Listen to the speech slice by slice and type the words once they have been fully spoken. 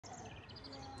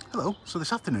Hello, so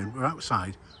this afternoon we're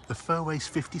outside the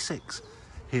TF56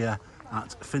 here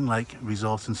at Finlake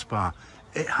Resort and Spa.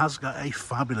 It has got a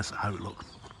fabulous outlook.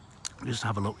 Just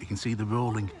have a look, you can see the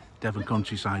rolling Devon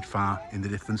countryside far in the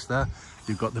distance there.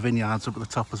 You've got the vineyards up at the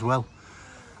top as well.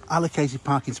 Allocated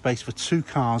parking space for 2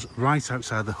 cars right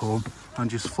outside the home, and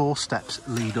just 4 steps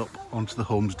lead up onto the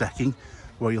home's decking,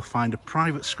 where you'll find a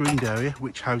private screened area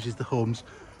which houses the home's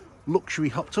luxury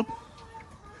hot tub.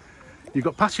 You've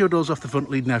got patio doors off the front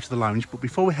leading out to the lounge, but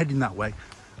before we're heading that way,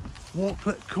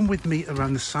 come with me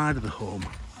around the side of the home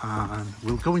and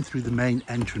we'll go in through the main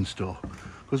entrance door.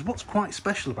 Because what's quite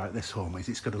special about this home is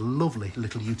it's got a lovely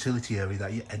little utility area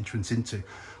that you entrance into,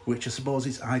 which I suppose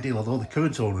is ideal, although the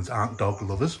current owners aren't dog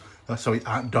lovers,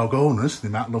 aren't dog owners. They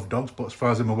might love dogs, but as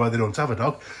far as I'm aware, they don't have a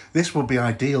dog. This would be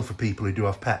ideal for people who do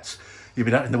have pets. You've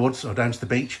been out in the woods or down to the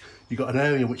beach, you've got an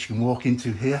area which you can walk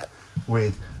into here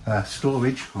with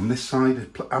storage on this side,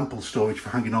 ample storage for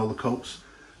hanging all the coats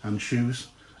and shoes,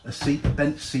 a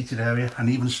bench seated area, and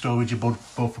even storage above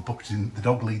for putting the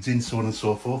dog leads in, so on and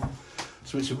so forth.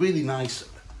 So it's a really nice,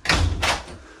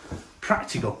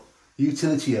 practical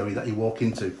utility area that you walk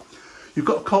into. You've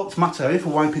got a corked mat area for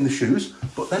wiping the shoes,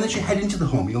 but then as you head into the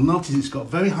home, you'll notice it's got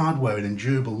very hard wearing and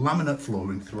durable laminate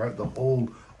flooring throughout the whole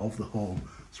of the home.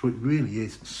 So it really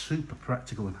is super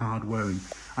practical and hard wearing,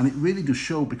 and it really does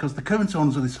show, because the current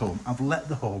owners of this home have let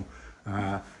the home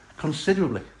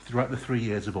considerably throughout the 3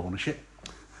 years of ownership.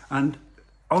 And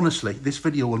honestly, this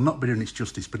video will not be doing its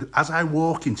justice, but as I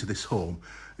walk into this home,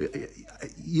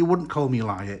 you wouldn't call me a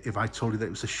liar if I told you that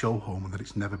it was a show home and that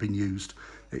it's never been used.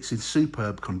 It's in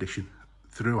superb condition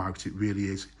throughout, it really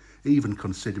is, even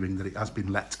considering that it has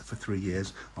been let for 3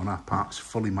 years on our park's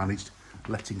fully managed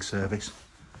letting service.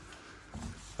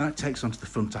 That takes on to the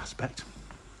front aspect.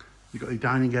 You've got your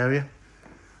dining area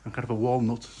and kind of a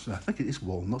walnut, I think it is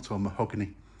walnut or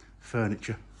mahogany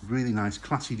furniture. Really nice,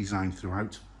 classy design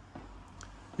throughout.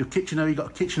 Your kitchen area, you've got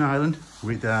a kitchen island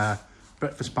with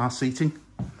breakfast bar seating.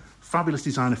 Fabulous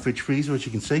designer fridge freezer, as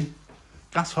you can see.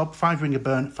 Gas hob,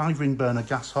 5-ring burner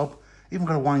gas hob. Even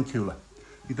got a wine cooler.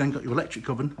 You've then got your electric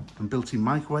oven and built-in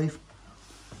microwave.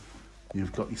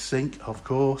 You've got your sink, of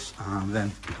course, and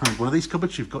then behind one of these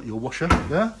cupboards you've got your washer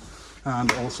there,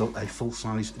 and also a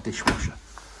full-size dishwasher.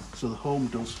 So the home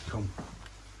does come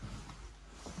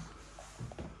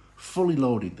fully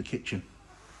loaded, the kitchen.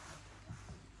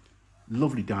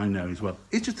 Lovely dining area as well.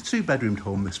 It's just a 2-bedroomed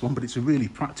home, this one, but it's a really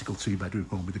practical 2-bedroom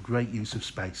home with a great use of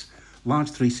space.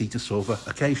 Large 3-seater sofa,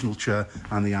 occasional chair,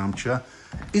 and the armchair.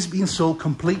 Is being sold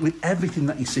complete with everything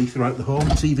that you see throughout the home.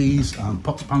 TVs,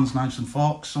 pots, pans, knives and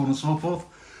forks, so on and so forth.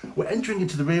 We're entering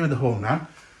into the rear of the home now,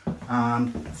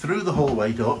 and through the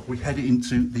hallway door we head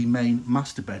into the main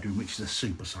master bedroom, which is a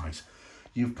super size.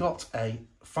 You've got a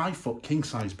 5-foot king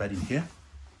size bed in here.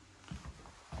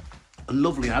 A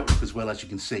lovely outlook as well, as you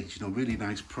can see. You know, really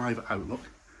nice private outlook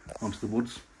onto the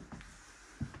woods.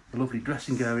 A lovely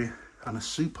dressing area and a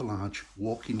super large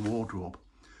walk-in wardrobe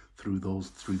through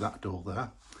that door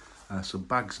there. Some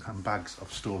bags and bags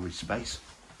of storage space.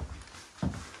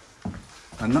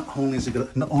 And not only is it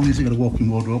got a walk-in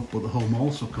wardrobe, but the home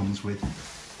also comes with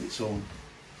its own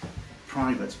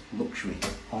private luxury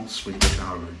ensuite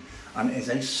shower room. And it is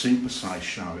a super sized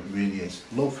shower, it really is.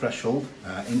 Low threshold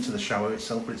into the shower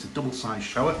itself, but it's a double sized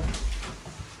shower.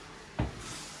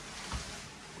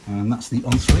 And that's the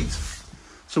ensuite.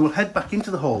 So we'll head back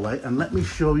into the hallway and let me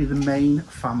show you the main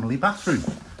family bathroom.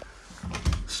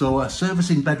 So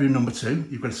servicing bedroom number 2,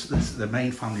 you've got the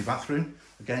main family bathroom.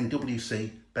 Again, WC,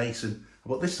 basin,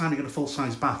 but this time you've got a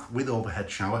full-size bath with overhead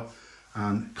shower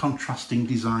and contrasting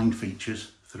design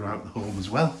features throughout the home as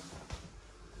well.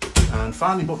 And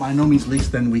finally, but by no means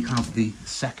least, then we have the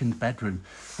second bedroom.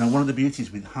 Now, one of the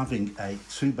beauties with having a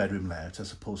 2-bedroom layout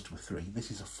as opposed to a 3, this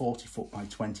is a 40-foot by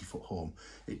 20-foot home.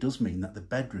 It does mean that the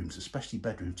bedrooms, especially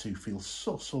bedroom 2, feel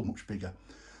so much bigger.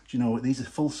 Do you know, these are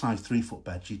full-size 3-foot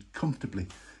beds. You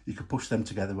could push them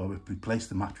together or replace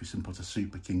the mattress and put a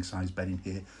super king-size bed in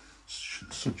here,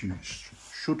 should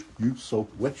you so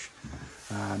wish.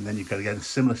 And then you've got, again,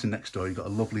 similar to next door, you've got a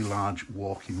lovely large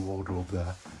walk-in wardrobe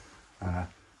there.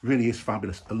 Really is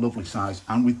fabulous, a lovely size,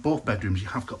 and with both bedrooms you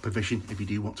have got provision if you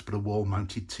do want to put a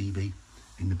wall-mounted TV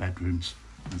in the bedrooms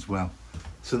as well.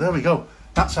 So there we go,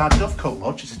 that's our Dovecote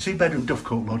Lodge. It's a 2-bedroom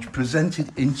Dovecote Lodge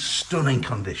presented in stunning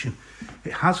condition.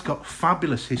 It has got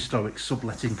fabulous historic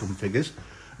sublet income figures.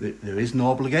 There is no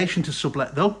obligation to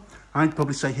sublet though. I'd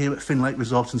probably say here at Finlake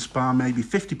Resort and Spa, maybe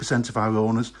 50% of our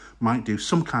owners might do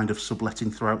some kind of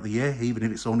subletting throughout the year, even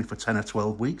if it's only for 10 or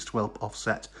 12 weeks to help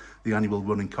offset the annual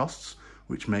running costs.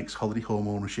 which makes holiday home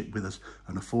ownership with us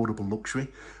an affordable luxury.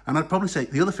 And I'd probably say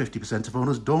the other 50% of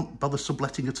owners don't bother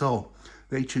subletting at all.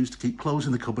 They choose to keep clothes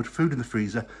in the cupboard, food in the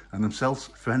freezer, and themselves,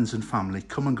 friends and family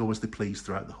come and go as they please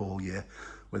throughout the whole year,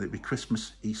 whether it be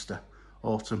Christmas, Easter,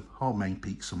 autumn, or main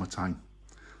peak summertime.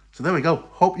 So there we go.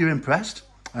 Hope you're impressed.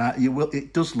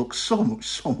 It does look so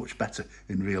much better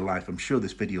in real life. I'm sure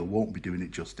this video won't be doing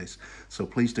it justice. So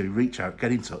please do reach out,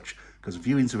 get in touch, because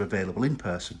viewings are available in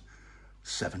person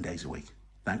 7 days a week.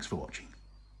 Thanks for watching.